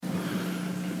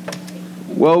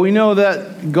Well, we know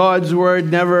that God's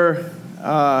word never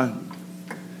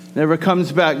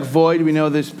comes back void. We know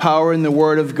there's power in the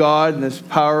word of God, and there's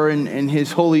power in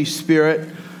His Holy Spirit.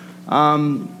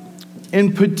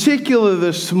 In particular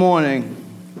this morning,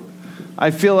 I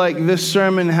feel like this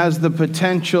sermon has the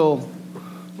potential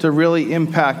to really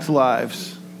impact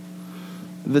lives.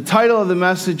 The title of the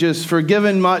message is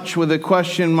Forgiven Much with a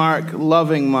question mark,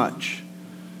 Loving Much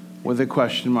with a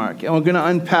question mark. And we're going to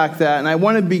unpack that. And I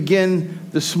want to begin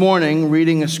this morning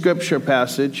reading a scripture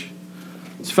passage.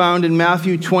 It's found in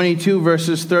Matthew 22,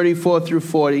 verses 34 through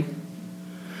 40.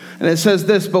 And it says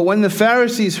this, "But when the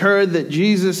Pharisees heard that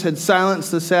Jesus had silenced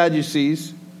the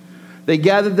Sadducees, they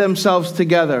gathered themselves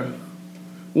together.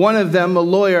 One of them, a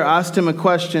lawyer, asked him a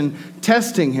question,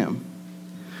 testing him.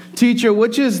 'Teacher,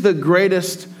 which is the great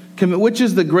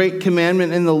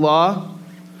commandment in the law?'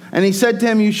 And he said to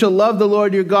him, 'You shall love the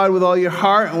Lord your God with all your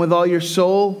heart and with all your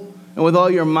soul and with all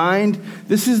your mind.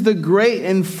 This is the great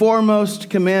and foremost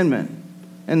commandment.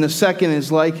 And the second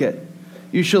is like it.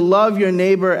 You shall love your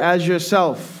neighbor as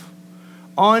yourself.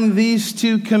 On these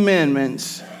two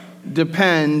commandments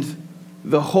depend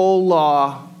the whole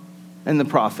law and the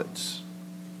prophets.'"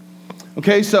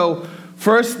 Okay, so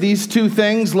first, these two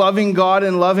things, loving God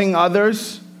and loving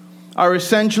others, are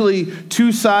essentially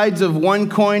two sides of one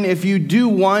coin. If you do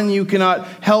one, you cannot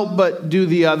help but do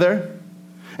the other.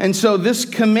 And so this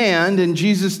command, and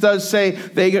Jesus does say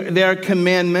they are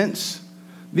commandments.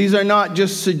 These are not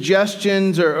just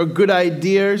suggestions or good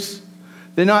ideas.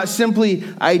 They're not simply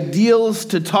ideals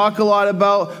to talk a lot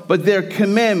about, but they're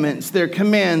commandments, they're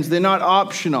commands. They're not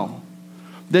optional.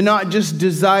 They're not just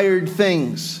desired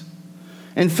things.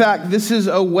 In fact, this is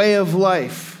a way of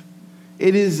life.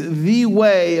 It is the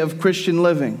way of Christian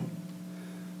living.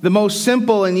 The most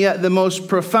simple and yet the most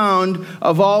profound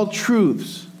of all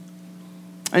truths.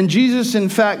 And Jesus, in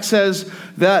fact, says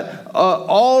that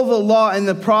all the law and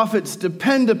the prophets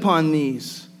depend upon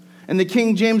these. In the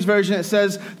King James Version, it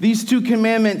says, these two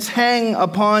commandments hang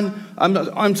upon,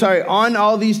 on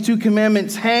all these two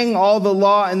commandments hang all the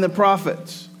law and the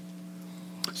prophets.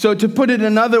 So to put it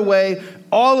another way,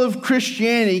 all of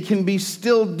Christianity can be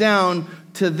distilled down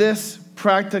to this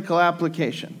practical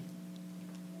application.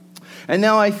 And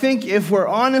now I think if we're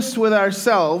honest with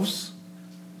ourselves,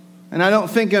 and I don't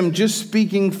think I'm just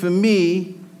speaking for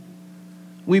me,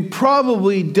 we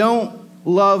probably don't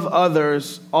love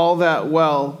others all that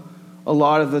well a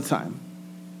lot of the time.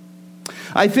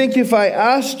 I think if I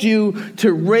asked you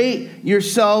to rate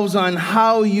yourselves on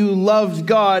how you loved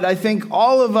God, I think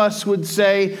all of us would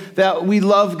say that we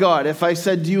love God. If I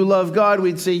said, "Do you love God?"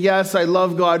 we'd say, "Yes, I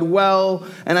love God well."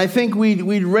 And I think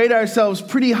we'd rate ourselves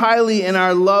pretty highly in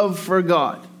our love for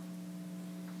God.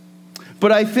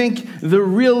 But I think the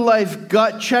real life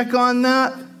gut check on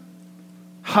that,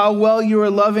 how well you are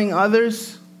loving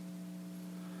others,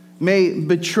 may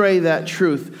betray that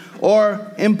truth. Or,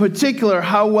 in particular,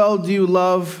 how well do you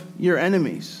love your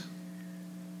enemies?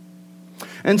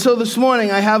 And so this morning,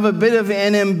 I have a bit of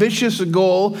an ambitious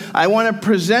goal. I want to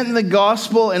present the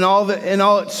gospel in all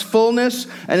its fullness,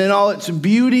 and in all its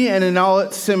beauty, and in all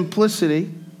its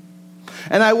simplicity.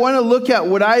 And I want to look at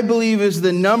what I believe is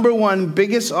the number one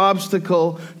biggest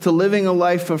obstacle to living a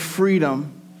life of freedom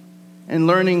and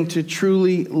learning to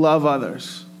truly love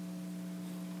others.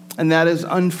 And that is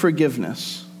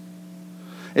unforgiveness.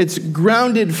 It's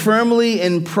grounded firmly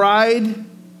in pride.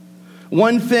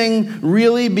 One thing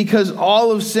really, because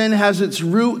all of sin has its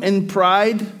root in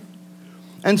pride.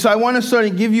 And so I want to sort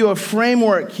of give you a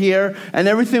framework here, and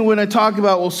everything we're going to talk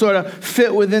about will sort of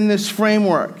fit within this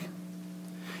framework.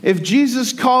 If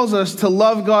Jesus calls us to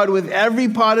love God with every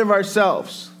part of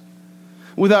ourselves,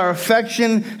 with our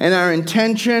affection and our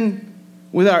intention,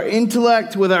 with our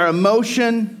intellect, with our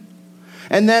emotion,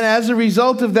 and then as a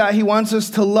result of that, He wants us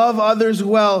to love others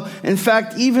well. In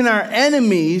fact, even our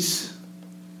enemies,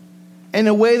 in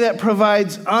a way that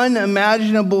provides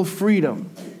unimaginable freedom.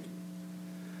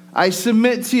 I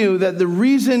submit to you that the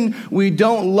reason we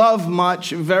don't love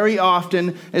much very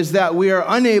often is that we are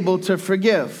unable to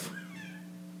forgive.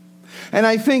 And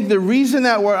I think the reason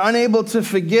that we're unable to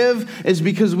forgive is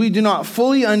because we do not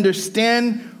fully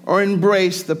understand or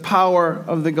embrace the power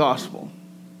of the gospel.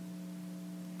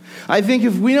 I think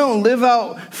if we don't live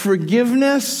out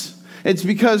forgiveness, it's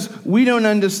because we don't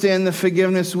understand the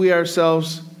forgiveness we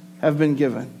ourselves have been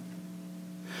given.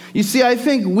 You see, I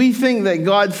think we think that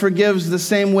God forgives the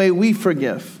same way we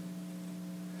forgive.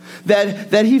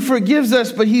 That He forgives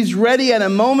us, but He's ready at a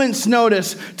moment's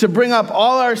notice to bring up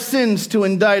all our sins to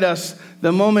indict us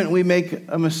the moment we make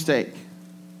a mistake.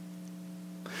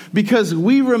 Because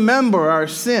we remember our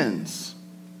sins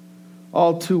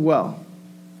all too well.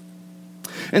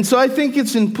 And so I think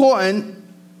it's important,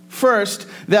 first,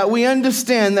 that we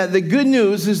understand that the good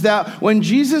news is that when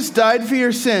Jesus died for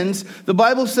your sins, the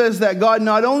Bible says that God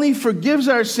not only forgives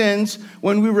our sins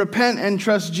when we repent and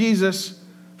trust Jesus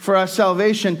for our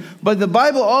salvation, but the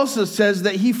Bible also says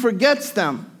that he forgets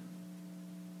them.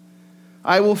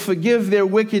 I will forgive their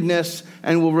wickedness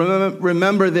and will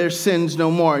remember their sins no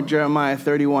more. Jeremiah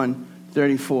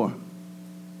 31:34.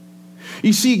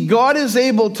 You see, God is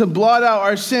able to blot out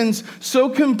our sins so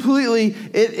completely,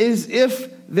 it is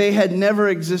if they had never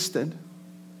existed.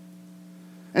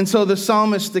 And so the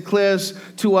psalmist declares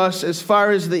to us, as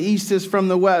far as the east is from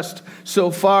the west,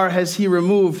 so far has he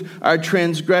removed our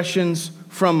transgressions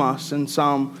from us, in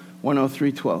Psalm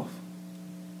 103:12.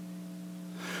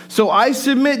 So I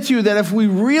submit to you that if we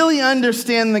really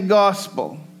understand the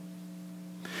gospel,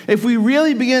 if we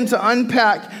really begin to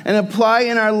unpack and apply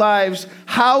in our lives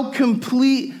how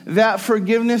complete that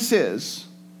forgiveness is,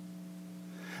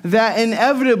 that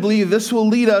inevitably this will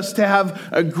lead us to have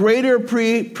a greater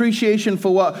appreciation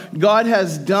for what God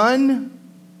has done,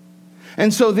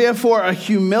 and so therefore a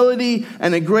humility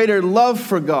and a greater love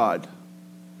for God.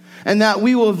 And that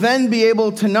we will then be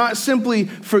able to not simply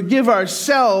forgive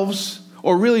ourselves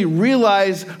or really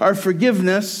realize our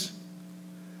forgiveness,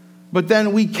 but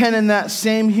then we can, in that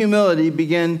same humility,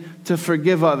 begin to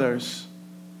forgive others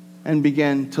and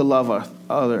begin to love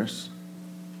others.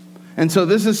 And so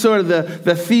this is sort of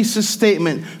the thesis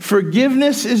statement.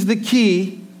 Forgiveness is the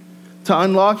key to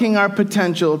unlocking our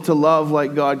potential to love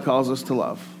like God calls us to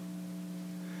love.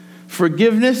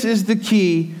 Forgiveness is the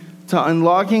key to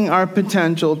unlocking our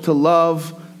potential to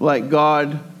love like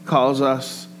God calls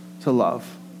us to love.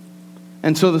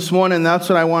 And so this morning, that's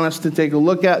what I want us to take a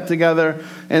look at together,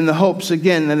 in the hopes,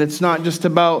 again, that it's not just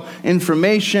about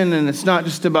information, and it's not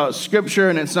just about Scripture,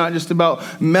 and it's not just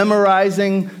about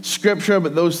memorizing Scripture,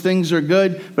 but those things are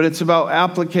good, but it's about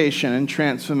application and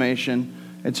transformation.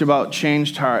 It's about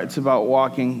changed heart. It's about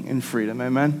walking in freedom.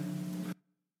 Amen?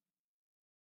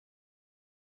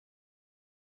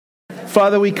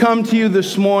 Father, we come to you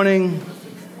this morning,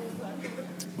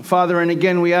 Father, and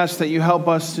again, we ask that you help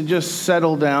us to just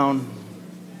settle down,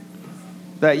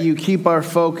 that you keep our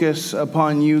focus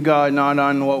upon you, God, not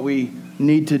on what we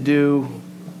need to do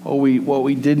or what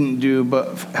we didn't do,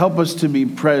 but help us to be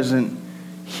present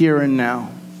here and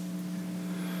now.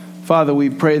 Father, we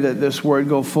pray that this word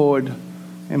go forward.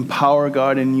 Empower,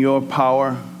 God, in your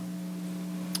power,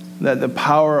 that the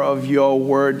power of your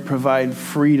word provide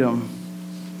freedom,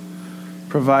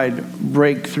 provide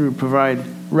breakthrough, provide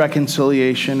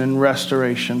reconciliation and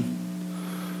restoration.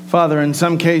 Father, in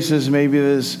some cases, maybe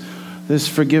there's this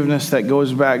forgiveness that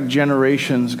goes back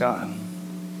generations, God.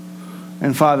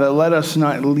 And Father, let us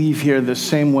not leave here the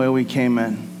same way we came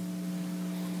in.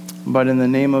 But in the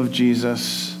name of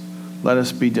Jesus, let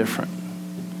us be different.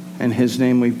 In his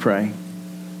name we pray.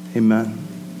 Amen.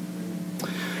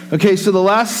 Okay, so the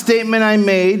last statement I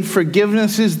made,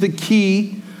 forgiveness is the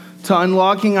key to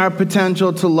unlocking our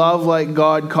potential to love like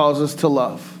God calls us to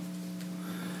love.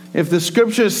 If the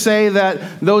scriptures say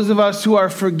that those of us who are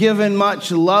forgiven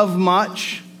much love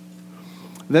much,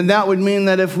 then that would mean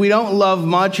that if we don't love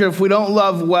much, or if we don't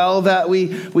love well, that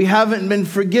we haven't been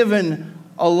forgiven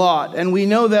a lot. And we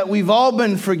know that we've all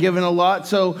been forgiven a lot.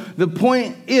 So the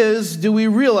point is, do we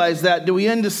realize that? Do we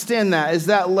understand that? Is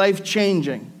that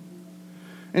life-changing?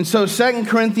 And so 2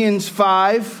 Corinthians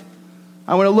 5,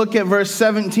 I want to look at verse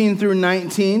 17 through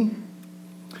 19.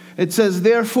 It says,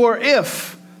 therefore,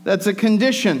 if, that's a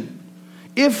condition,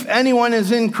 if anyone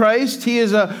is in Christ, he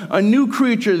is a new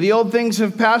creature. The old things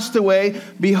have passed away.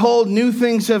 Behold, new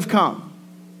things have come.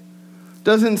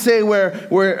 Doesn't say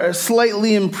we're a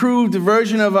slightly improved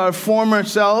version of our former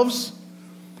selves,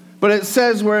 but it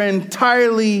says we're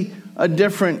entirely a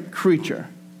different creature.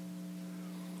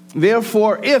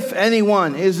 Therefore, if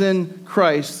anyone is in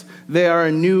Christ, they are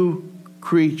a new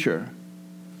creature.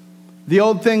 The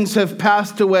old things have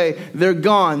passed away. They're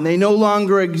gone. They no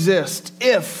longer exist.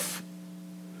 If.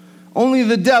 Only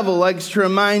the devil likes to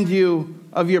remind you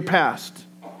of your past.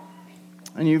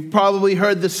 And you've probably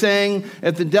heard the saying,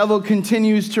 if the devil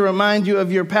continues to remind you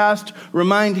of your past,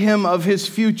 remind him of his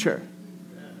future.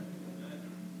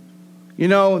 You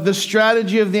know, the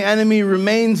strategy of the enemy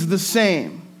remains the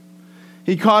same.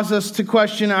 He causes us to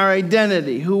question our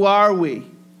identity. Who are we?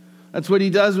 That's what he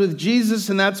does with Jesus,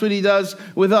 and that's what he does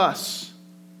with us.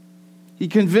 He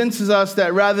convinces us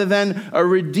that rather than a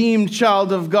redeemed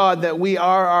child of God, that we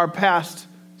are our past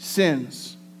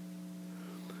sins.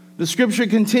 The scripture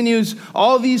continues,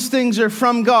 all these things are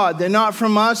from God. They're not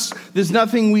from us. There's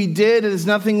nothing we did. There's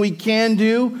nothing we can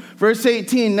do. Verse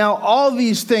 18, now all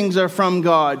these things are from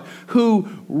God, who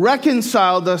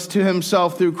reconciled us to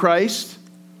himself through Christ,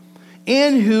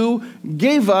 and who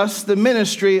gave us the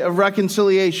ministry of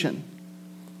reconciliation.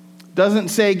 Doesn't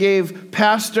say gave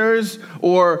pastors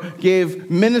or gave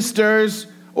ministers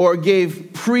or gave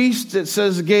priests. It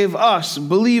says gave us,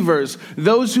 believers.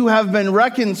 Those who have been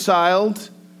reconciled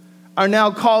are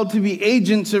now called to be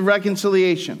agents of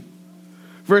reconciliation.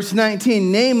 Verse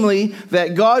 19, namely,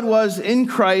 that God was in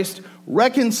Christ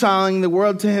reconciling the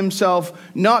world to himself,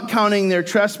 not counting their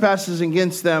trespasses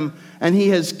against them, and he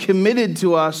has committed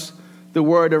to us the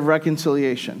word of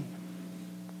reconciliation.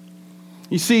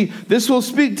 You see, this will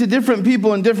speak to different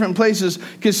people in different places,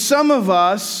 because some of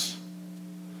us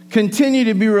continue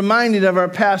to be reminded of our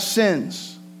past sins.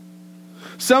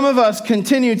 Some of us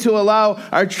continue to allow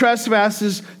our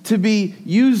trespasses to be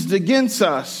used against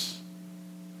us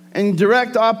in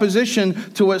direct opposition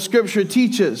to what Scripture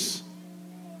teaches.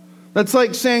 That's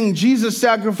like saying Jesus'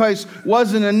 sacrifice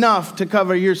wasn't enough to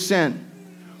cover your sin.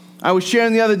 I was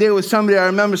sharing the other day with somebody, I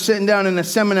remember sitting down in a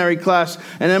seminary class,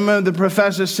 and I remember the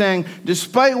professor saying,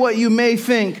 despite what you may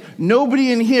think,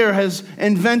 nobody in here has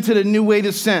invented a new way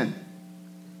to sin.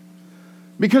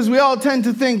 Because we all tend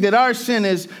to think that our sin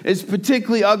is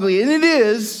particularly ugly, and it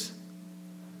is,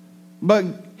 but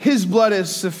his blood is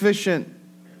sufficient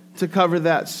to cover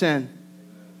that sin.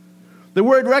 The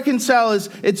word reconcile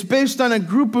it's based on a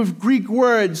group of Greek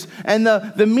words, and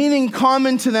the meaning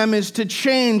common to them is to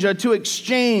change or to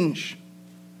exchange.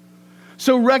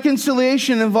 So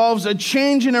reconciliation involves a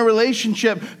change in a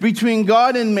relationship between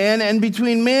God and man and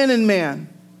between man and man.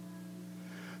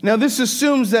 Now, this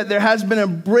assumes that there has been a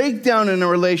breakdown in a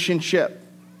relationship.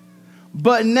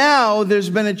 But now there's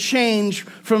been a change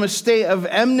from a state of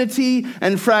enmity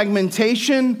and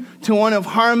fragmentation to one of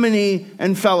harmony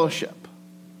and fellowship.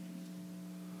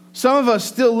 Some of us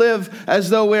still live as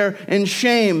though we're in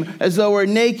shame, as though we're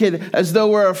naked, as though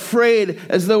we're afraid,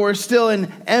 as though we're still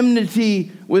in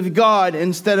enmity with God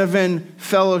instead of in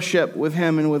fellowship with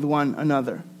him and with one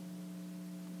another.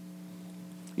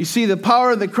 You see, the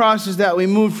power of the cross is that we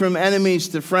move from enemies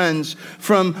to friends,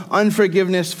 from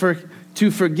unforgiveness to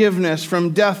forgiveness,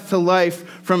 from death to life,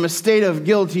 from a state of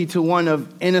guilty to one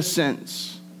of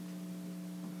innocence.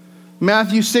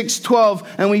 Matthew 6:12,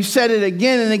 and we've said it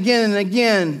again and again and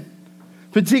again,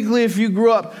 particularly if you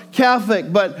grew up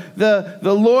Catholic, but the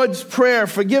Lord's Prayer,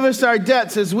 forgive us our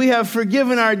debts as we have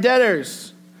forgiven our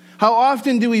debtors. How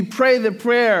often do we pray the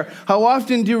prayer? How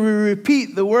often do we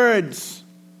repeat the words?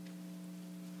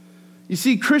 You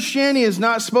see, Christianity is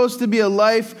not supposed to be a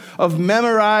life of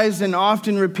memorized and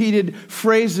often repeated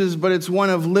phrases, but it's one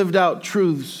of lived out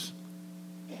truths.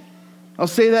 I'll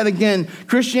say that again.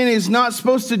 Christianity is not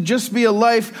supposed to just be a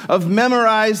life of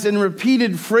memorized and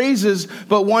repeated phrases,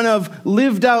 but one of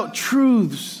lived out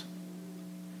truths.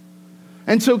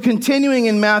 And so continuing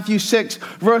in Matthew 6,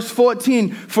 verse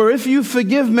 14, for if you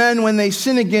forgive men when they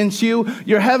sin against you,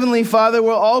 your heavenly Father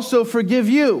will also forgive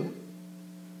you.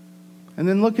 And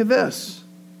then look at this.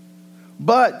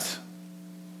 But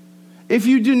if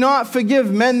you do not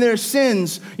forgive men their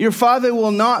sins, your Father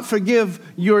will not forgive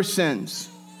your sins.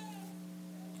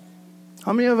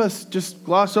 How many of us just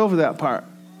gloss over that part?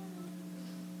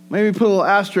 Maybe put a little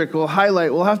asterisk, we'll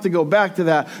highlight, we'll have to go back to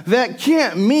that. That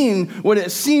can't mean what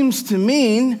it seems to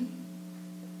mean.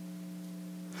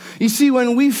 You see,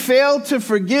 when we fail to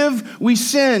forgive, we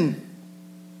sin.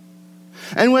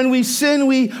 And when we sin,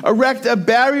 we erect a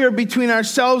barrier between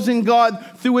ourselves and God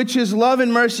through which his love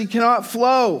and mercy cannot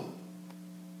flow.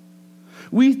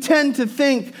 We tend to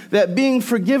think that being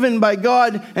forgiven by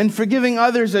God and forgiving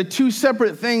others are two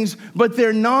separate things, but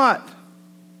they're not.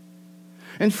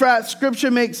 In fact, Scripture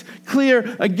makes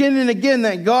clear again and again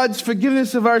that God's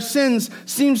forgiveness of our sins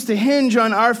seems to hinge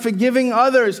on our forgiving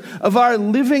others, of our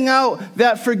living out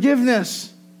that forgiveness.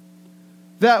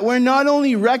 That we're not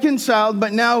only reconciled,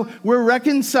 but now we're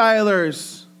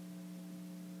reconcilers.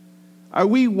 Are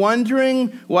we wondering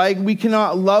why we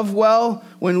cannot love well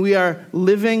when we are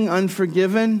living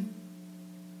unforgiven?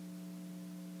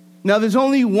 Now, there's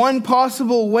only one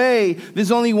possible way,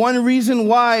 there's only one reason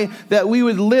why that we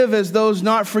would live as those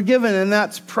not forgiven, and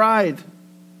that's pride.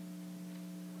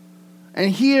 And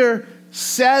here,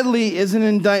 sadly, is an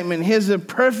indictment. Here's a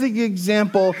perfect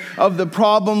example of the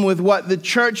problem with what the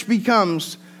church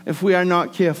becomes if we are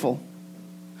not careful.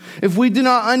 If we do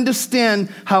not understand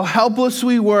how helpless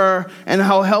we were and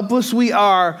how helpless we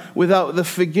are without the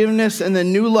forgiveness and the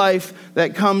new life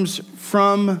that comes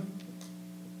from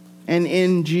and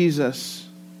in Jesus.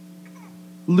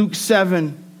 Luke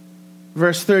 7,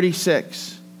 Verse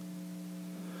 36.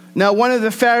 Now one of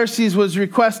the Pharisees was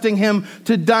requesting him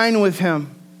to dine with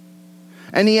him.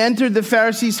 And he entered the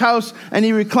Pharisee's house, and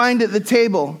he reclined at the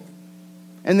table.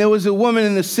 And there was a woman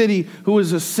in the city who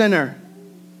was a sinner.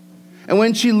 And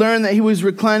when she learned that he was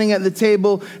reclining at the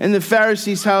table in the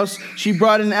Pharisee's house, she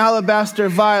brought an alabaster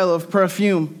vial of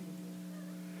perfume.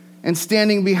 And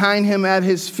standing behind him at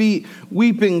his feet,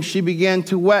 weeping, she began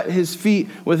to wet his feet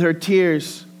with her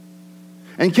tears,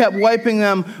 and kept wiping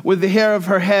them with the hair of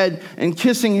her head, and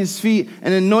kissing his feet,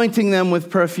 and anointing them with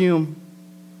perfume.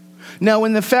 Now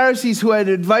when the Pharisees who had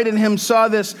invited him saw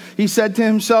this, he said to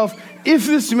himself, if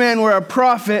this man were a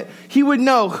prophet, he would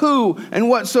know who and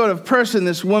what sort of person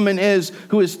this woman is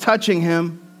who is touching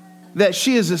him, that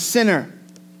she is a sinner.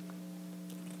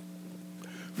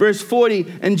 Verse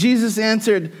 40, and Jesus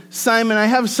answered, Simon, I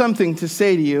have something to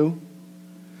say to you.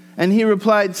 And he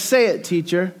replied, say it,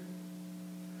 teacher.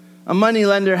 A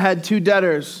moneylender had 2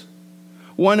 debtors.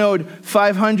 One owed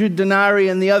 500 denarii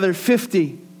and the other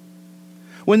 50.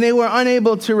 When they were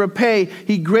unable to repay,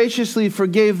 he graciously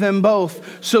forgave them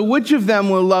both. So which of them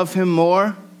will love him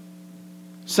more?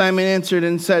 Simon answered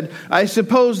and said, I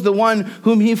suppose the one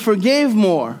whom he forgave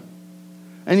more.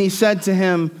 And he said to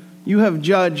him, you have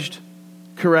judged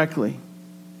correctly.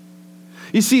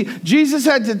 You see, Jesus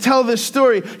had to tell this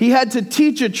story. He had to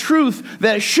teach a truth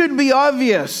that should be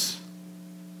obvious.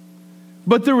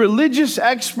 But the religious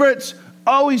experts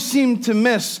always seem to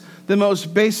miss the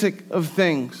most basic of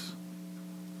things.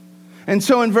 And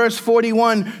so in verse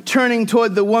 41, turning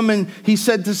toward the woman, he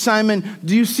said to Simon,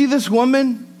 do you see this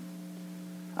woman?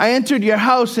 I entered your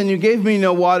house and you gave me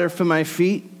no water for my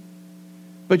feet,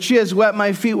 but she has wet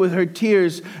my feet with her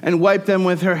tears and wiped them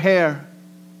with her hair.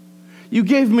 You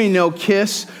gave me no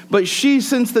kiss, but she,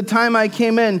 since the time I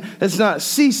came in, has not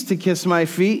ceased to kiss my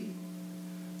feet.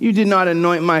 You did not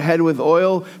anoint my head with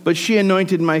oil, but she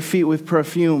anointed my feet with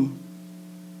perfume.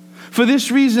 For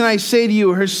this reason I say to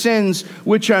you, her sins,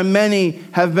 which are many,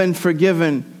 have been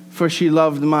forgiven, for she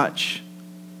loved much.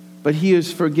 But he who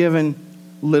is forgiven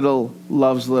little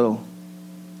loves little.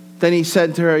 Then he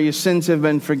said to her, your sins have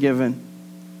been forgiven.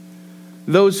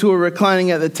 Those who were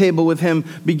reclining at the table with him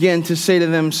began to say to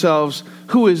themselves,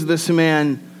 who is this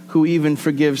man who even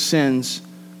forgives sins?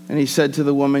 And he said to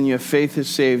the woman, your faith has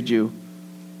saved you.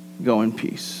 Go in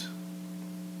peace.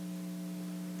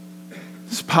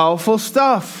 This is powerful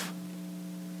stuff.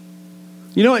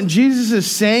 You know what Jesus is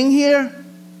saying here?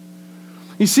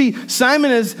 You see,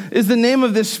 Simon is the name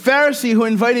of this Pharisee who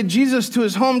invited Jesus to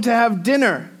his home to have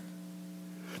dinner.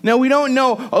 Now, we don't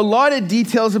know a lot of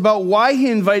details about why he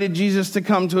invited Jesus to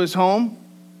come to his home.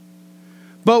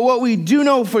 But what we do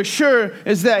know for sure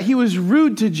is that he was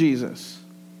rude to Jesus.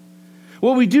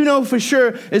 What we do know for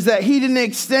sure is that he didn't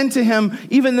extend to him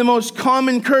even the most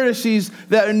common courtesies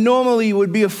that normally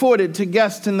would be afforded to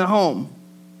guests in the home.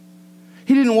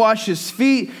 He didn't wash his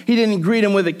feet. He didn't greet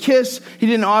him with a kiss. He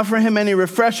didn't offer him any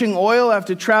refreshing oil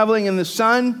after traveling in the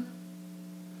sun.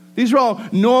 These are all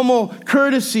normal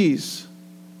courtesies.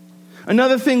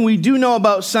 Another thing we do know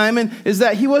about Simon is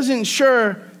that he wasn't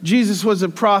sure Jesus was a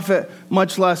prophet,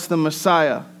 much less the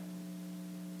Messiah.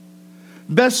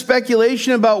 Best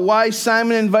speculation about why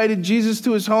Simon invited Jesus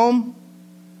to his home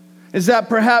is that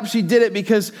perhaps he did it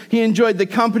because he enjoyed the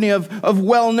company of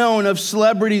well-known, of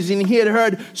celebrities, and he had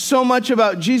heard so much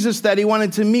about Jesus that he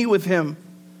wanted to meet with him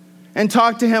and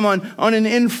talk to him on an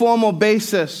informal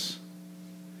basis.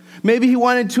 Maybe he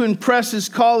wanted to impress his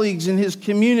colleagues in his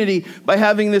community by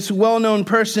having this well-known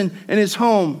person in his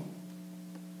home.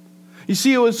 You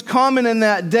see, it was common in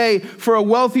that day for a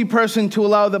wealthy person to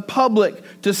allow the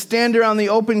public to stand around the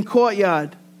open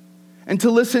courtyard and to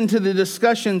listen to the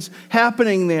discussions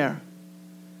happening there,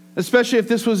 especially if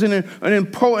this was an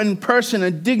important person,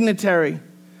 a dignitary,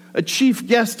 a chief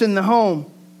guest in the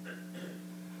home.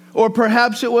 Or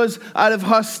perhaps it was out of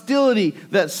hostility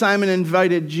that Simon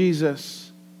invited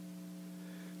Jesus.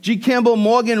 G. Campbell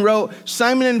Morgan wrote,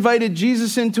 Simon invited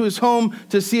Jesus into his home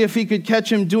to see if he could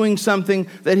catch him doing something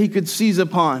that he could seize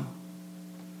upon.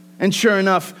 And sure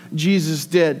enough, Jesus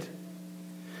did.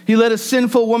 He let a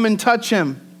sinful woman touch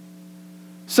him,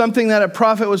 something that a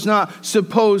prophet was not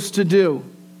supposed to do.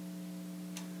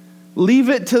 Leave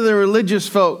it to the religious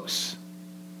folks.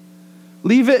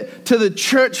 Leave it to the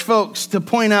church folks to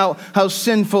point out how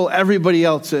sinful everybody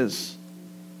else is.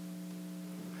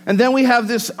 And then we have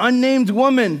this unnamed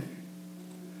woman,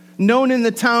 known in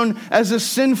the town as a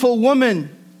sinful woman,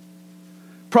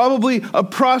 probably a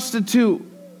prostitute,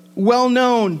 well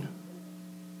known.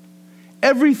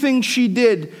 Everything she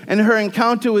did in her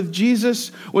encounter with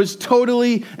Jesus was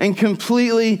totally and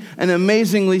completely and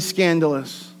amazingly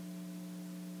scandalous.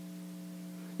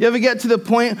 You ever get to the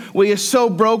point where you're so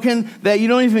broken that you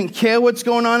don't even care what's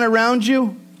going on around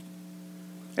you?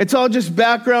 It's all just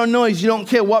background noise. You don't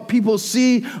care what people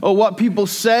see or what people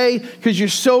say because you're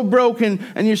so broken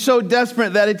and you're so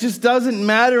desperate that it just doesn't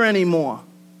matter anymore.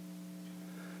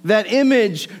 That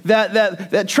image,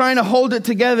 that trying to hold it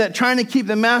together, that trying to keep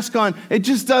the mask on, it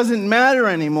just doesn't matter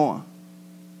anymore.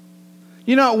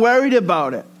 You're not worried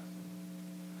about it.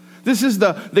 This is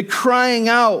the crying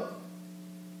out.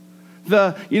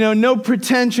 No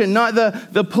pretension, not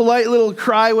the polite little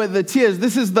cry with the tears.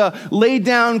 This is the lay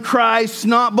down cry,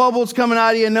 snot bubbles coming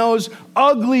out of your nose,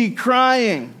 ugly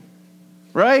crying,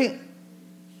 right?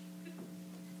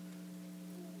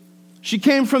 She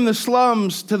came from the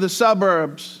slums to the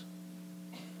suburbs.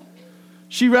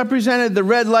 She represented the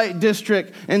red light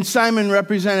district, and Simon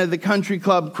represented the country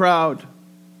club crowd.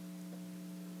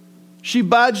 She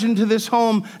barged into this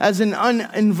home as an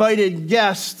uninvited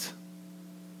guest.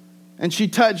 And she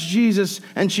touched Jesus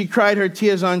and she cried her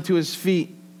tears onto his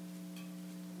feet.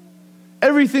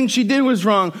 Everything she did was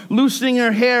wrong. Loosening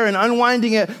her hair and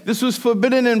unwinding it, this was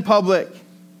forbidden in public.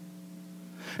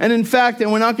 And in fact,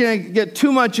 and we're not going to get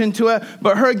too much into it,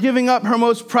 but her giving up her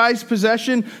most prized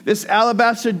possession, this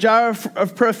alabaster jar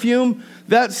of perfume,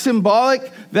 that's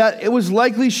symbolic that it was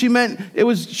likely she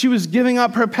was giving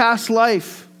up her past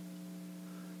life.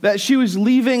 That she was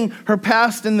leaving her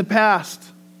past in the past.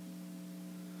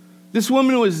 This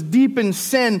woman was deep in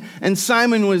sin, and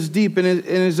Simon was deep in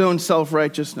his own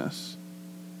self-righteousness.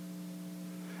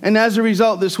 And as a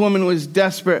result, this woman was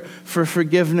desperate for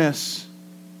forgiveness.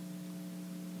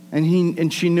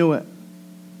 And she knew it.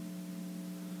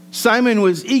 Simon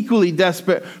was equally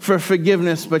desperate for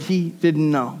forgiveness, but he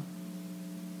didn't know.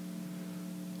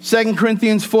 2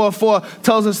 Corinthians 4:4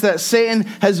 tells us that Satan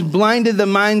has blinded the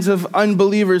minds of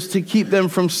unbelievers to keep them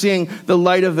from seeing the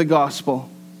light of the gospel.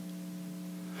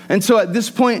 And so at this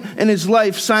point in his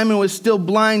life, Simon was still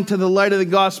blind to the light of the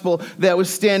gospel that was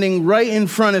standing right in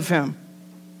front of him.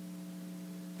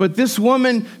 But this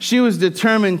woman, she was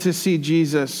determined to see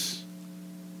Jesus,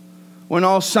 when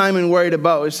all Simon worried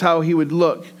about was how he would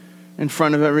look in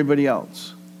front of everybody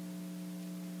else.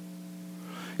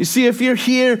 You see, if you're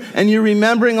here and you're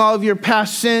remembering all of your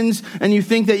past sins and you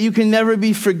think that you can never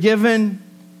be forgiven,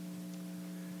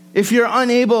 if you're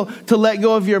unable to let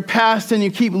go of your past and you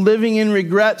keep living in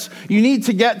regrets, you need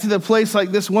to get to the place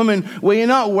like this woman where you're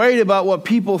not worried about what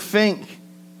people think.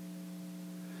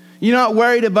 You're not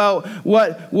worried about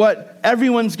what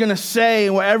everyone's going to say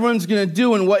and what everyone's going to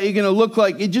do and what you're going to look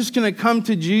like. You're just going to come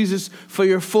to Jesus for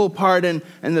your full pardon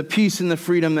and the peace and the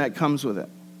freedom that comes with it.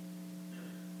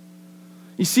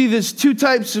 You see, there's two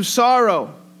types of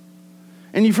sorrow.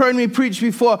 And you've heard me preach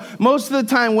before. Most of the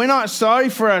time, we're not sorry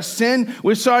for our sin.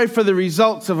 We're sorry for the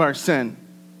results of our sin.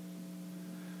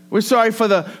 We're sorry for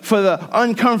the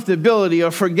uncomfortability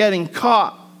or for getting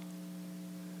caught.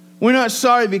 We're not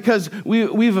sorry because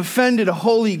we've offended a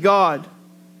holy God.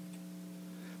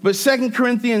 But 2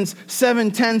 Corinthians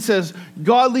 7:10 says,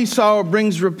 godly sorrow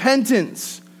brings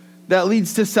repentance that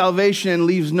leads to salvation and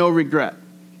leaves no regret.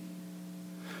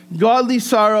 Godly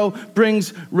sorrow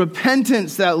brings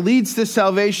repentance that leads to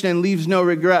salvation and leaves no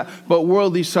regret, but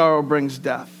worldly sorrow brings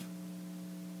death.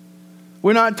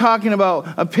 We're not talking about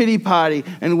a pity party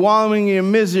and wallowing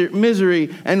in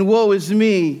misery and woe is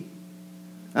me.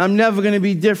 I'm never going to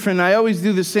be different. I always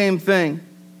do the same thing.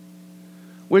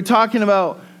 We're talking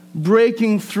about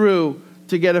breaking through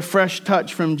to get a fresh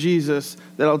touch from Jesus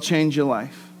that'll change your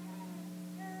life.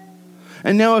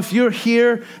 And now if you're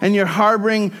here and you're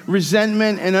harboring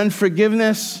resentment and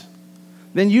unforgiveness,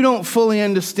 then you don't fully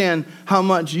understand how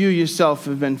much you yourself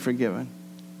have been forgiven.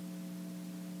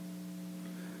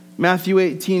 Matthew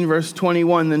 18, verse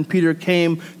 21, then Peter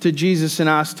came to Jesus and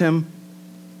asked him,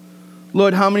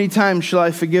 Lord, how many times shall I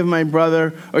forgive my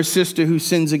brother or sister who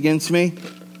sins against me?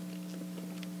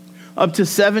 Up to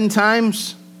 7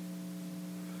 times?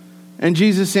 And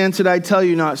Jesus answered, I tell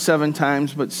you, not 7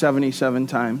 times, but 77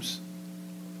 times.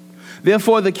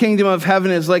 Therefore, the kingdom of heaven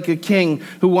is like a king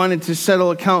who wanted to settle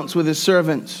accounts with his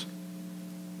servants.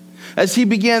 As he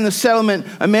began the settlement,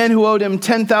 a man who owed him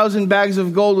 10,000 bags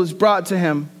of gold was brought to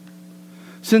him.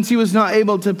 Since he was not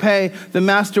able to pay, the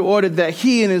master ordered that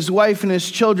he and his wife and his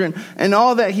children and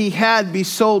all that he had be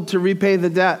sold to repay the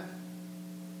debt.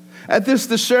 At this,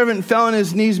 the servant fell on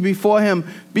his knees before him.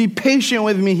 Be patient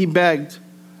with me, he begged,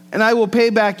 and I will pay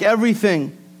back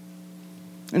everything.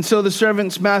 And so the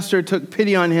servant's master took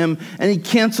pity on him, and he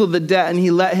canceled the debt, and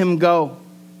he let him go.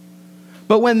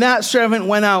 But when that servant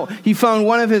went out, he found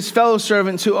one of his fellow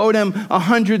servants who owed him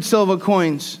 100 silver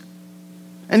coins.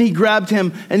 And he grabbed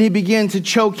him, and he began to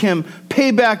choke him.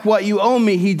 Pay back what you owe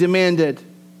me, he demanded.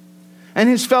 And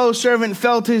his fellow servant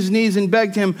fell to his knees and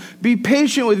begged him, 'Be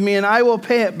patient with me and I will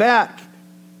pay it back.'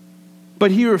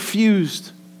 But he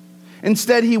refused.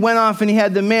 Instead, he went off and he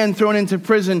had the man thrown into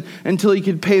prison until he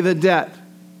could pay the debt.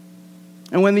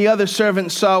 And when the other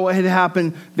servants saw what had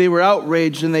happened, they were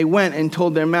outraged, and they went and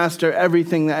told their master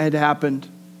everything that had happened."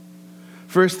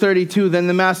 Verse 32, "Then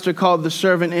the master called the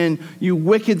servant in. 'You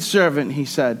wicked servant,' he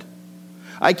said.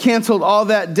 'I canceled all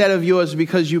that debt of yours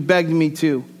because you begged me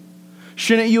to.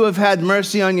 Shouldn't you have had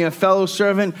mercy on your fellow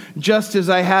servant just as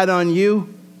I had on you?'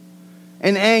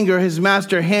 In anger, his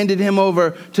master handed him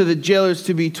over to the jailers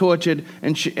to be tortured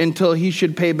until he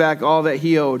should pay back all that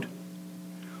he owed."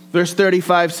 Verse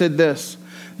 35 said this,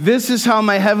 "This is how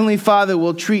my heavenly Father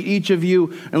will treat each of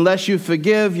you unless you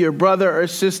forgive your brother or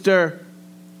sister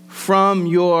from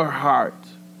your heart."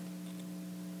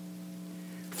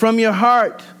 From your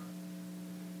heart.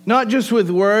 Not just with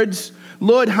words.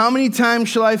 "Lord, how many times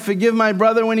shall I forgive my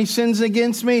brother when he sins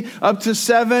against me? Up to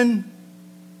 7?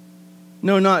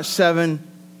 No, not 7,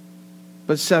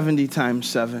 but 70 times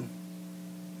 7.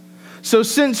 So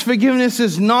since forgiveness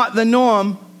is not the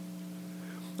norm,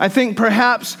 I think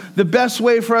perhaps the best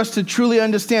way for us to truly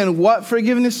understand what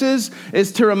forgiveness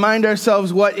is to remind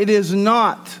ourselves what it is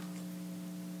not.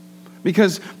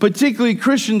 Because particularly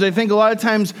Christians, I think a lot of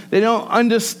times we don't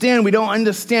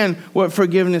understand what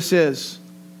forgiveness is.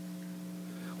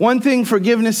 One thing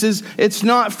forgiveness is, it's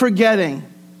not forgetting.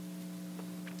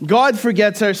 God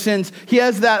forgets our sins. He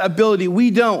has that ability.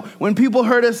 We don't. When people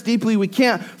hurt us deeply, we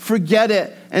can't forget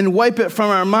it and wipe it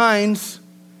from our minds.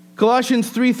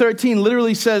 Colossians 3:13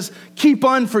 literally says, keep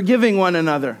on forgiving one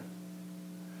another.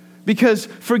 Because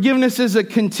forgiveness is a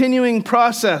continuing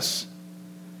process.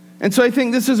 And so I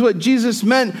think this is what Jesus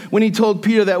meant when he told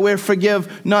Peter that we're forgive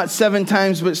not 7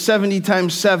 times, but 70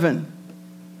 times 7.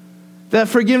 That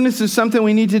forgiveness is something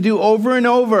we need to do over and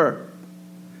over.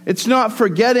 It's not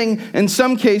forgetting. In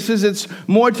some cases, it's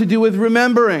more to do with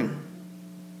remembering.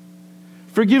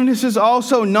 Forgiveness is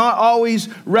also not always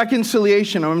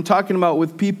reconciliation. I'm talking about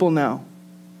with people now.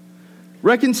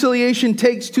 Reconciliation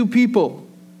takes 2 people.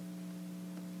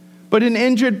 But an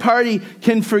injured party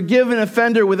can forgive an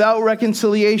offender without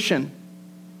reconciliation.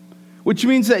 Which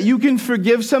means that you can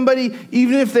forgive somebody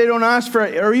even if they don't ask for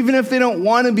it, or even if they don't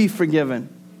want to be forgiven.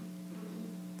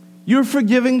 Your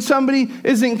forgiving somebody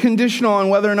isn't conditional on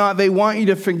whether or not they want you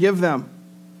to forgive them.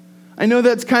 I know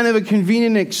that's kind of a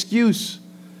convenient excuse.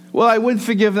 Well, I would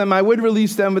forgive them, I would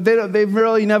release them, but they've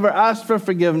really never asked for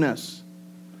forgiveness.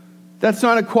 That's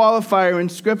not a qualifier in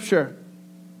Scripture.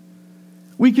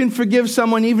 We can forgive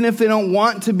someone even if they don't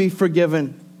want to be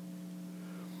forgiven.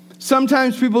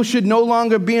 Sometimes people should no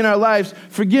longer be in our lives.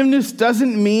 Forgiveness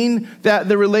doesn't mean that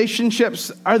the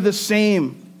relationships are the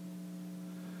same.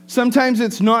 Sometimes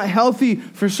it's not healthy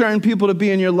for certain people to be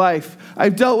in your life.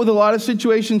 I've dealt with a lot of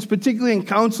situations, particularly in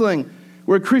counseling,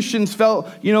 where Christians felt,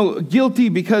 guilty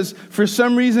because for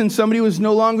some reason somebody was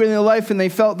no longer in their life, and they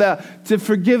felt that to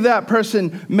forgive that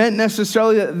person meant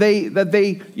necessarily that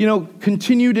they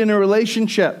continued in a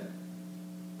relationship.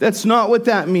 That's not what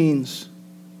that means.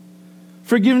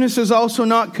 Forgiveness is also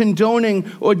not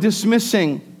condoning or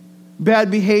dismissing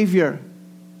bad behavior.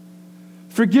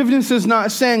 Forgiveness is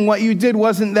not saying what you did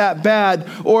wasn't that bad,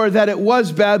 or that it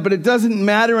was bad, but it doesn't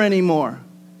matter anymore.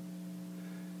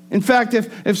 In fact,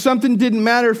 if something didn't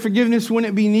matter, forgiveness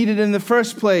wouldn't be needed in the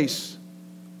first place.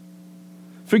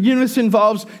 Forgiveness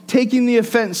involves taking the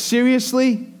offense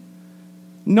seriously,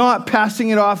 not passing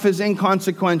it off as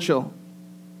inconsequential.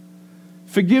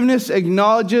 Forgiveness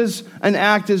acknowledges an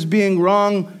act as being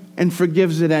wrong and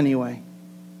forgives it anyway.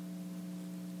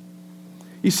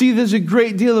 You see, there's a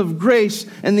great deal of grace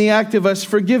in the act of us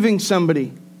forgiving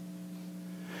somebody.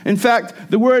 In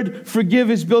fact, the word forgive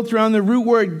is built around the root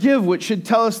word give, which should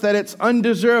tell us that it's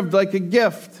undeserved, like a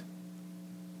gift.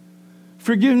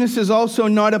 Forgiveness is also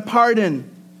not a pardon.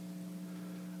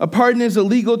 A pardon is a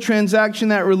legal transaction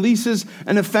that releases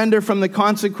an offender from the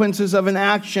consequences of an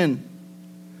action.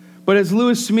 But as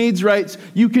Lewis Smedes writes,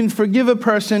 you can forgive a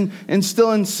person and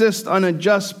still insist on a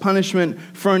just punishment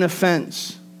for an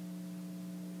offense.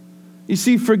 You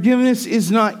see, forgiveness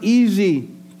is not easy.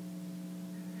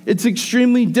 It's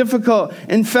extremely difficult.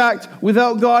 In fact,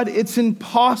 without God, it's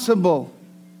impossible.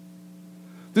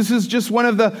 This is just one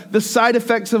of the side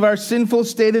effects of our sinful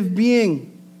state of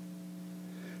being.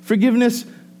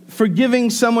 Forgiving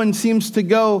someone seems to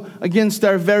go against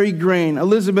our very grain.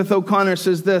 Elizabeth O'Connor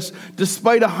says this,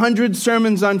 despite 100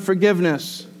 sermons on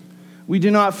forgiveness, we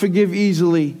do not forgive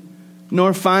easily,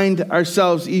 nor find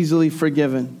ourselves easily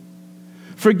forgiven.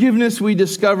 Forgiveness, we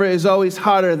discover, is always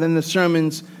harder than the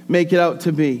sermons make it out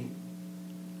to be.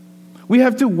 We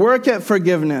have to work at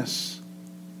forgiveness.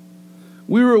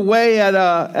 we were away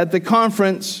at the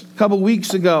conference a couple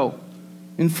weeks ago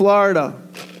in Florida.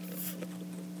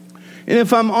 And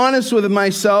if I'm honest with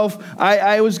myself,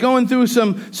 I was going through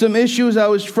some issues. I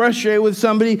was frustrated with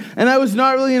somebody, and I was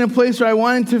not really in a place where I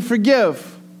wanted to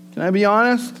forgive. Can I be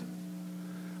honest?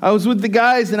 I was with the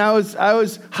guys, and I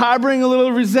was harboring a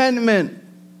little resentment.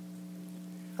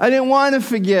 I didn't want to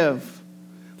forgive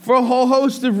for a whole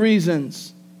host of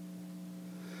reasons.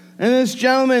 And this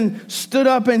gentleman stood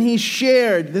up and he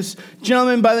shared, this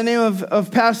gentleman by the name of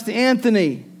Pastor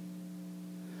Anthony.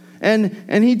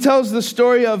 And he tells the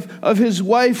story of his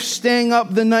wife staying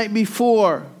up the night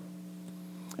before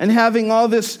and having all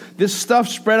this stuff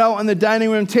spread out on the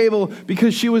dining room table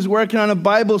because she was working on a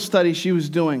Bible study she was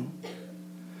doing.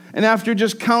 And after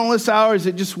just countless hours,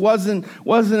 it just wasn't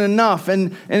enough.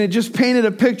 And it just painted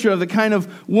a picture of the kind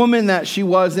of woman that she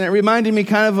was. And it reminded me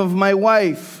kind of my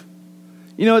wife.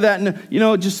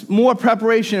 Just more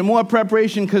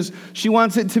preparation because she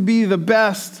wants it to be the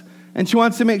best. And she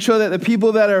wants to make sure that the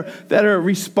people that are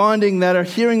responding, that are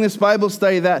hearing this Bible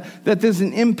study, that there's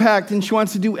an impact, and she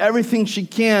wants to do everything she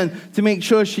can to make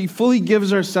sure she fully gives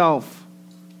herself.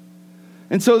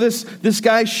 And so this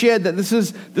guy shared that this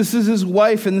is his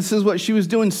wife, and this is what she was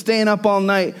doing, staying up all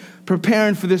night,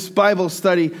 preparing for this Bible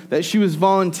study that she was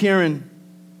volunteering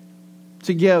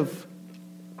to give.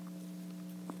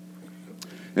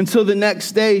 And so the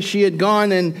next day she had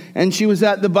gone and she was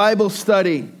at the Bible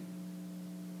study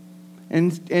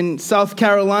in South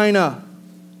Carolina,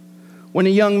 when a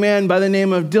young man by the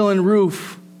name of Dylan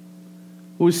Roof,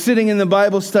 who was sitting in the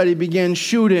Bible study, began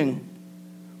shooting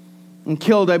and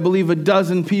killed, I believe,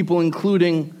 12 people,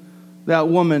 including that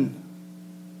woman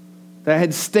that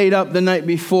had stayed up the night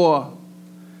before,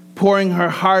 pouring her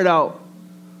heart out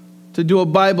to do a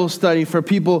Bible study for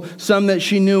people, some that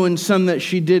she knew and some that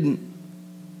she didn't.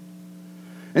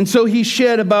 And so he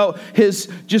shared about his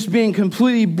just being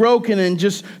completely broken and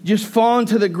just falling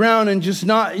to the ground and just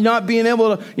not being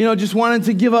able to, just wanting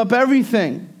to give up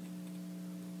everything.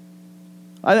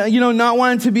 Not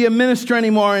wanting to be a minister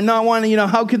anymore and not wanting,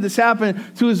 how could this happen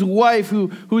to his wife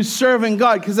who's serving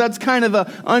God? Because that's kind of the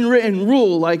unwritten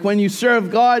rule. Like when you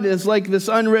serve God, it's like this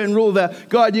unwritten rule that,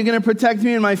 God, you're going to protect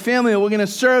me and my family, or we're going to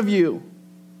serve you.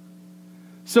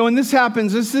 So when this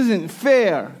happens, this isn't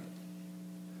fair.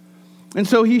 And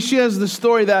so he shares the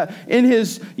story that in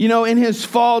his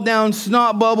fall down,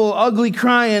 snot bubble, ugly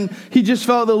crying, he just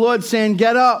felt the Lord saying,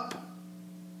 get up.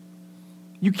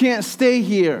 You can't stay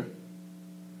here.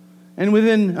 And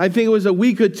within, I think it was a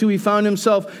week or two, he found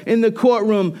himself in the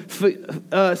courtroom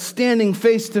standing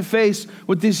face to face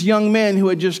with this young man who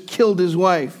had just killed his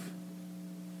wife.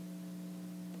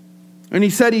 And he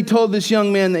said he told this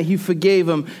young man that he forgave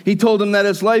him. He told him that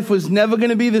his life was never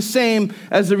going to be the same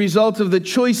as a result of the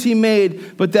choice he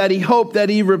made, but that he hoped that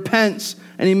he repents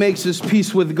and he makes his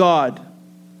peace with God.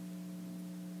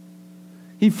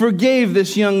 He forgave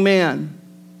this young man.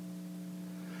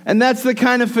 And that's the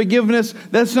kind of forgiveness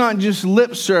that's not just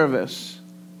lip service.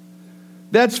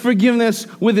 That's forgiveness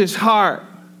with his heart.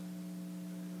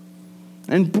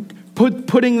 And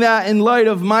putting that in light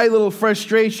of my little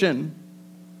frustration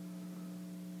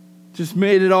just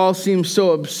made it all seem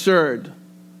so absurd.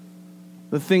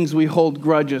 The things we hold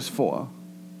grudges for.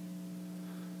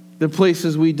 The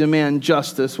places we demand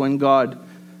justice when God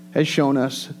has shown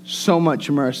us so much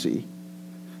mercy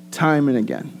time and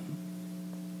again.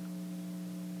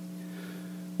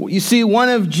 You see, one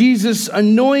of Jesus'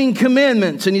 annoying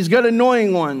commandments, and he's got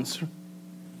annoying ones,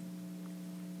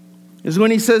 is when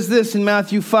he says this in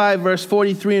Matthew 5, verse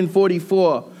 43 and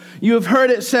 44. You have heard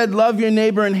it said, love your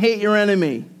neighbor and hate your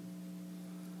enemy.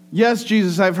 Yes,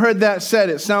 Jesus, I've heard that said.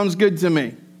 It sounds good to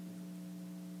me.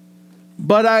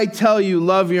 But I tell you,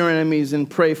 love your enemies and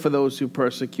pray for those who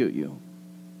persecute you.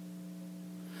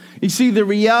 You see, the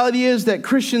reality is that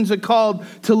Christians are called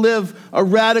to live a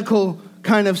radical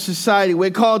kind of society.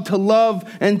 We're called to love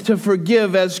and to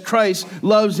forgive as Christ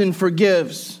loves and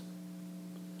forgives.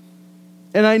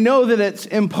 And I know that it's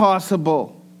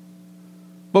impossible,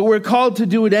 but we're called to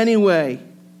do it anyway.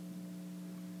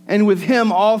 And with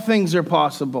him, all things are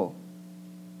possible.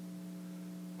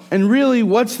 And really,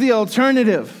 what's the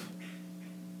alternative?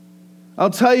 I'll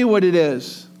tell you what it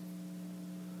is.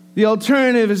 The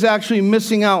alternative is actually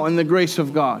missing out on the grace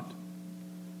of God.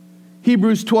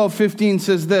 Hebrews 12:15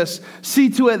 says this,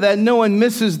 see to it that no one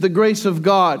misses the grace of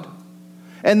God,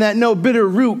 and that no bitter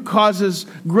root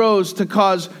grows to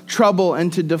cause trouble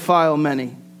and to defile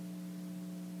many.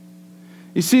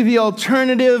 You see, the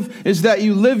alternative is that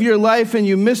you live your life and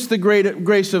you miss the great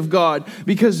grace of God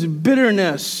because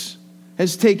bitterness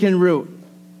has taken root.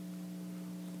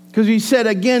 Because we said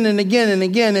again and again and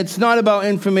again, it's not about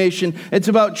information, it's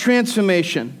about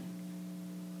transformation.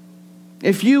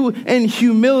 If you, in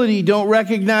humility, don't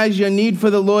recognize your need for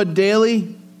the Lord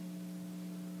daily,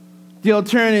 the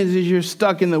alternative is you're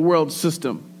stuck in the world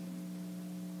system.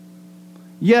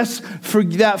 Yes,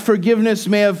 that forgiveness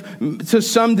may have, to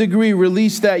some degree,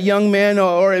 released that young man,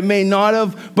 or it may not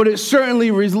have, but it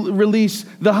certainly released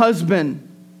the husband,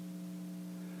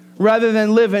 rather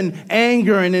than live in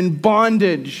anger and in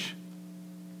bondage.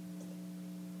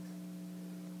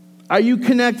 Are you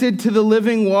connected to the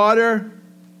living water?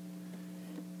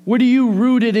 What are you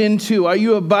rooted into? Are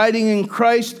you abiding in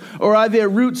Christ, or are there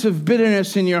roots of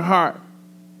bitterness in your heart?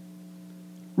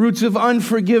 Roots of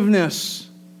unforgiveness?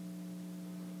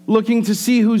 Looking to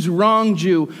see who's wronged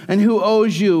you and who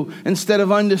owes you, instead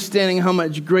of understanding how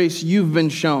much grace you've been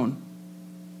shown.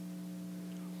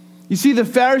 You see, the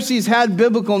Pharisees had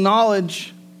biblical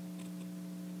knowledge.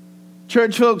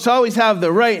 Church folks always have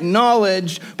the right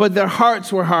knowledge, but their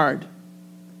hearts were hard.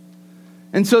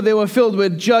 And so they were filled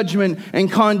with judgment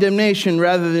and condemnation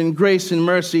rather than grace and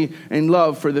mercy and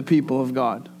love for the people of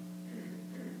God.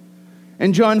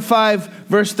 In John 5,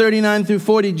 verse 39 through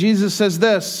 40, Jesus says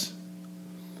this: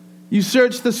 "You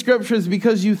search the scriptures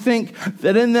because you think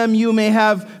that in them you may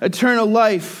have eternal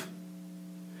life.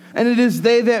 And it is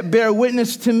they that bear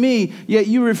witness to me, yet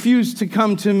you refuse to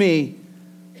come to me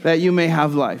that you may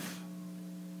have life."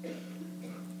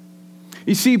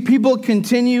 You see, people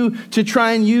continue to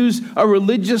try and use a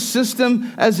religious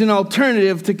system as an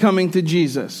alternative to coming to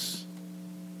Jesus.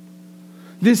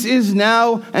 This is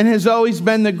now and has always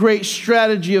been the great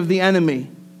strategy of the enemy.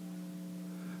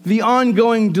 The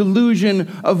ongoing delusion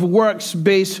of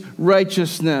works-based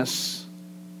righteousness.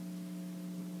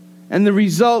 And the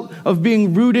result of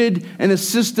being rooted in a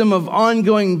system of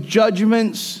ongoing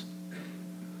judgments,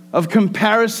 of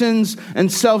comparisons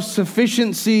and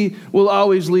self-sufficiency, will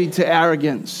always lead to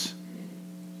arrogance.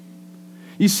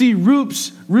 You see,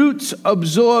 roots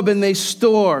absorb and they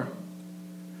store.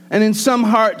 And in some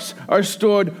hearts are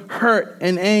stored hurt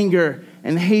and anger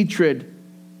and hatred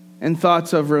and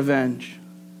thoughts of revenge.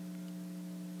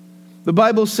 The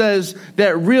Bible says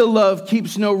that real love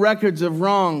keeps no records of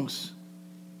wrongs.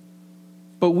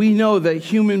 But we know that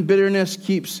human bitterness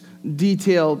keeps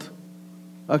detailed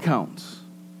accounts.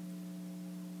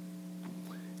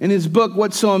 In his book,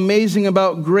 What's So Amazing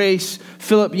About Grace,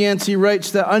 Philip Yancey writes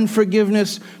that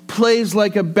unforgiveness plays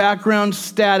like a background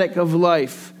static of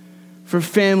life for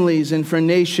families and for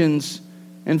nations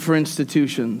and for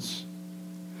institutions.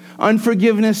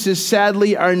 Unforgiveness is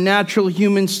sadly our natural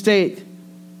human state.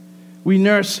 We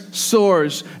nurse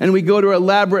sores and we go to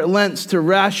elaborate lengths to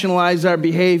rationalize our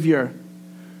behavior,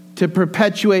 to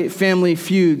perpetuate family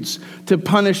feuds, to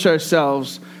punish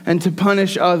ourselves and to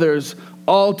punish others,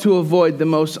 all to avoid the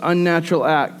most unnatural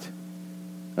act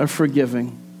of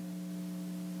forgiving.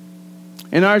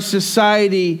 In our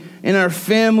society, in our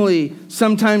family,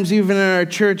 sometimes even in our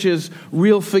churches,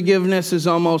 real forgiveness is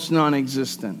almost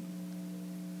non-existent.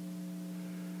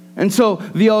 And so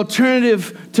the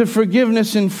alternative to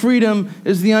forgiveness and freedom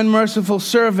is the unmerciful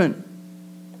servant,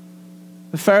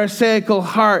 the Pharisaical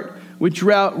heart, which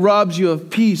robs you of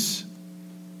peace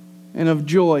and of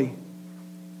joy.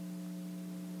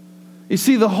 You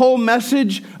see, the whole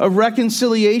message of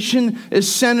reconciliation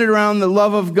is centered around the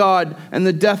love of God and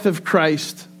the death of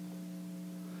Christ.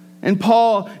 And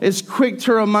Paul is quick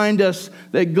to remind us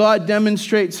that God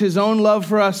demonstrates his own love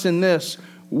for us in this: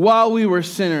 while we were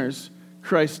sinners,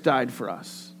 Christ died for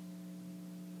us.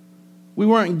 We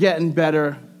weren't getting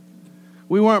better.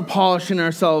 We weren't polishing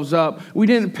ourselves up. We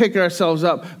didn't pick ourselves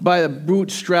up by the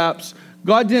bootstraps.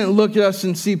 God didn't look at us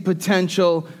and see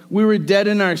potential. We were dead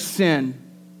in our sin.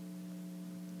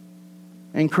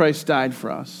 And Christ died for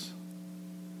us.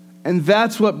 And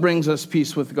that's what brings us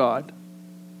peace with God.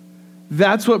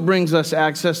 That's what brings us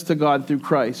access to God through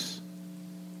Christ.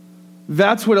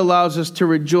 That's what allows us to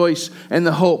rejoice in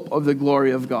the hope of the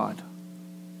glory of God.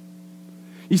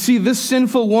 You see, this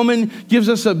sinful woman gives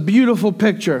us a beautiful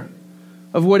picture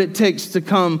of what it takes to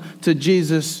come to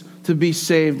Jesus, to be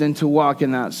saved, and to walk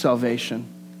in that salvation.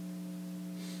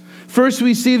 First,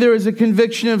 we see there is a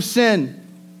conviction of sin.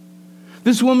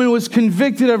 This woman was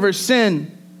convicted of her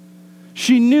sin.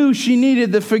 She knew she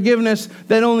needed the forgiveness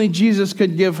that only Jesus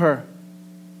could give her.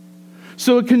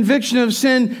 So a conviction of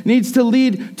sin needs to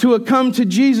lead to a come to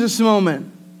Jesus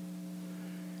moment.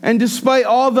 And despite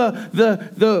all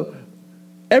the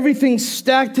everything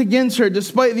stacked against her,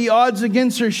 despite the odds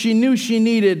against her, she knew she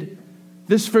needed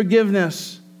this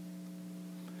forgiveness.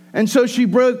 And so she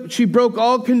broke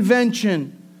all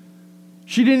convention.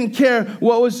 She didn't care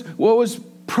what was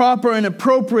proper and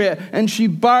appropriate, and she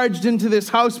barged into this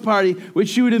house party, which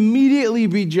she would immediately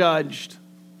be judged.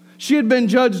 She had been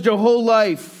judged her whole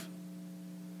life.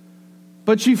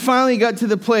 But she finally got to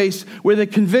the place where the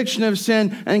conviction of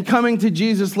sin and coming to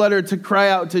Jesus led her to cry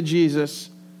out to Jesus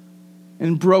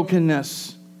in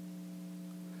brokenness.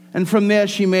 And from there,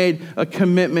 she made a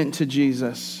commitment to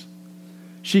Jesus.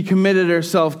 She committed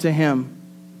herself to him.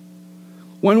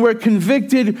 When we're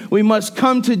convicted, we must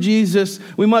come to Jesus,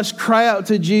 we must cry out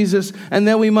to Jesus, and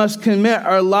then we must commit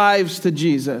our lives to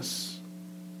Jesus.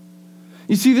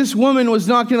 You see, this woman was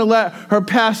not going to let her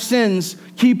past sins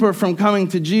keep her from coming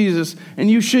to Jesus,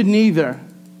 and you shouldn't either.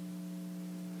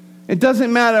 It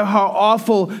doesn't matter how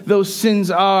awful those sins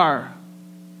are.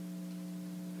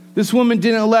 This woman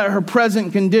didn't let her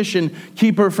present condition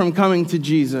keep her from coming to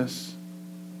Jesus.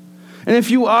 And if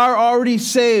you are already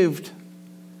saved,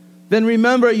 then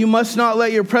remember, you must not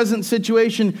let your present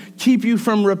situation keep you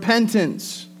from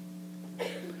repentance.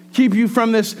 Keep you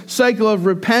from this cycle of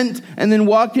repent and then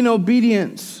walk in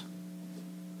obedience.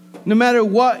 No matter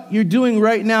what you're doing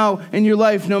right now in your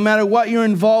life, no matter what you're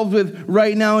involved with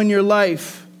right now in your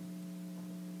life,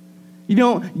 you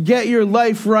don't get your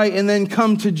life right and then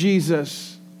come to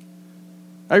Jesus.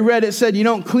 I read it said you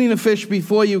don't clean a fish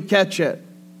before you catch it.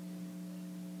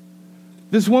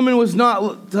 This woman was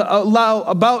not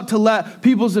about to let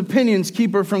people's opinions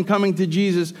keep her from coming to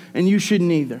Jesus, and you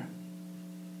shouldn't either.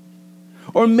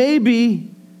 Or maybe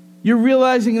you're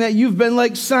realizing that you've been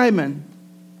like Simon.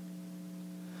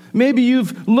 Maybe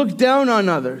you've looked down on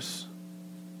others.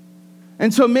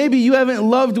 And so maybe you haven't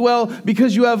loved well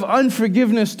because you have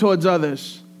unforgiveness towards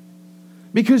others.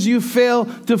 Because you fail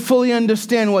to fully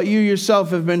understand what you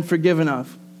yourself have been forgiven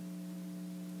of.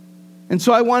 And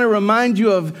so I want to remind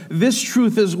you of this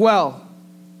truth as well.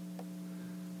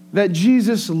 That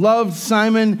Jesus loved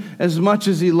Simon as much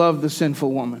as he loved the sinful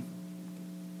woman.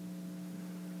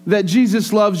 That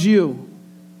Jesus loves you.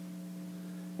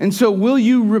 And so will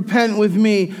you repent with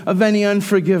me of any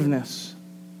unforgiveness?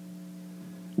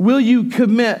 Will you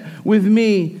commit with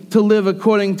me to live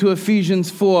according to Ephesians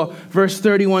 4, verse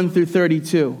 31 through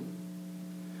 32?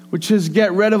 Which says,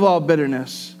 get rid of all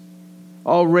bitterness,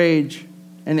 all rage,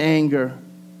 and anger,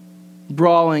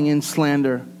 brawling and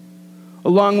slander,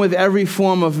 along with every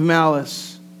form of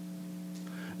malice.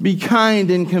 Be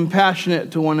kind and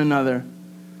compassionate to one another,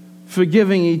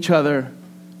 forgiving each other,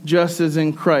 just as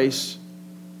in Christ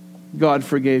God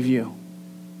forgave you.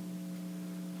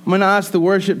 I'm going to ask the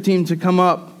worship team to come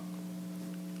up.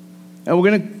 And we're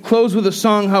going to close with a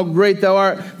song, How Great Thou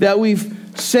Art, that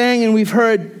we've sang and we've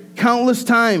heard countless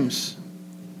times.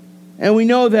 And we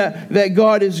know that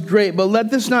God is great. But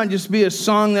let this not just be a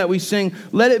song that we sing.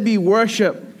 Let it be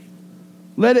worship.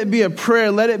 Let it be a prayer.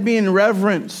 Let it be in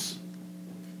reverence.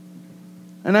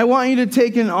 And I want you to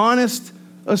take an honest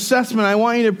assessment. I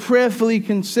want you to prayerfully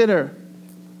consider.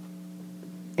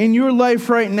 In your life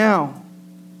right now,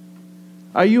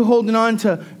 are you holding on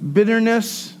to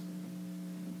bitterness?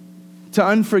 To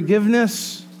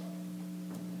unforgiveness?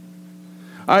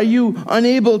 Are you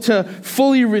unable to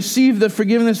fully receive the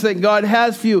forgiveness that God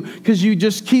has for you because you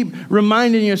just keep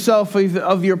reminding yourself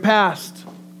of your past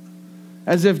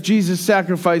as if Jesus'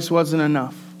 sacrifice wasn't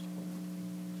enough?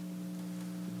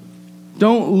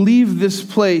 Don't leave this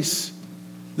place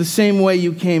the same way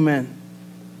you came in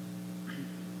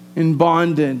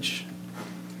bondage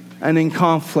and in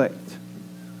conflict.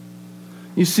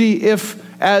 You see, if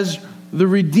as the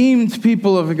redeemed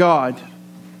people of God,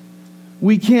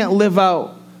 we can't live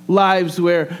out lives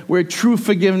where true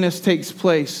forgiveness takes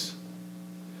place,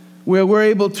 where we're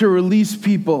able to release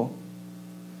people,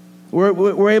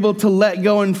 we're able to let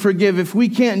go and forgive. If we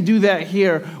can't do that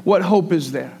here, what hope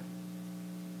is there?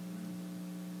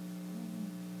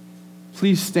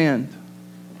 Please stand.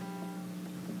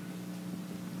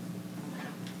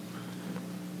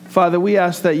 Father, we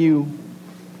ask that you,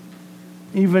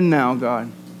 even now,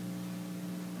 God,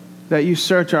 that you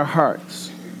search our hearts.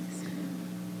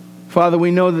 Father,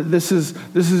 we know that this is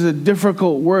a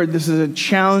difficult word. This is a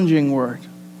challenging word.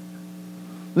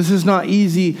 This is not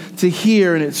easy to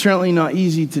hear, and it's certainly not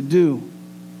easy to do.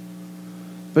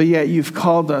 But yet you've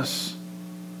called us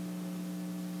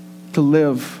to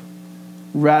live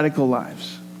radical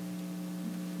lives.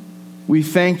 We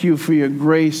thank you for your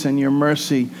grace and your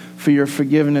mercy, for your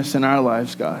forgiveness in our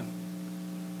lives, God.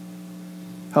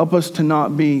 Help us to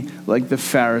not be like the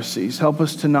Pharisees. Help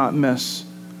us to not miss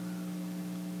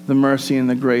the mercy and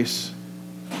the grace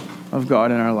of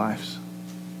God in our lives.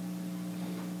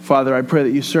 Father, I pray that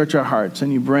you search our hearts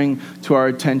and you bring to our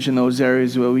attention those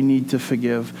areas where we need to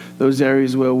forgive, those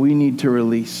areas where we need to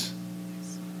release.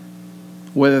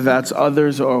 Whether that's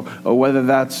others or whether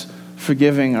that's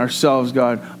forgiving ourselves,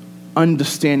 God,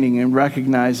 understanding and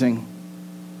recognizing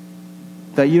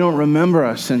that you don't remember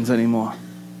our sins anymore.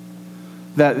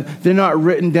 That they're not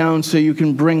written down so you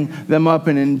can bring them up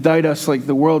and indict us like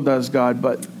the world does, God,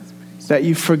 but that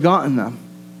you've forgotten them.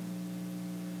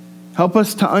 Help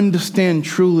us to understand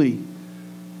truly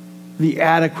the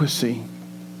adequacy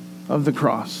of the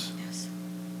cross. Yes.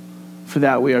 For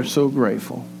that we are so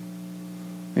grateful.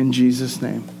 In Jesus'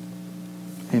 name,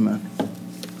 amen.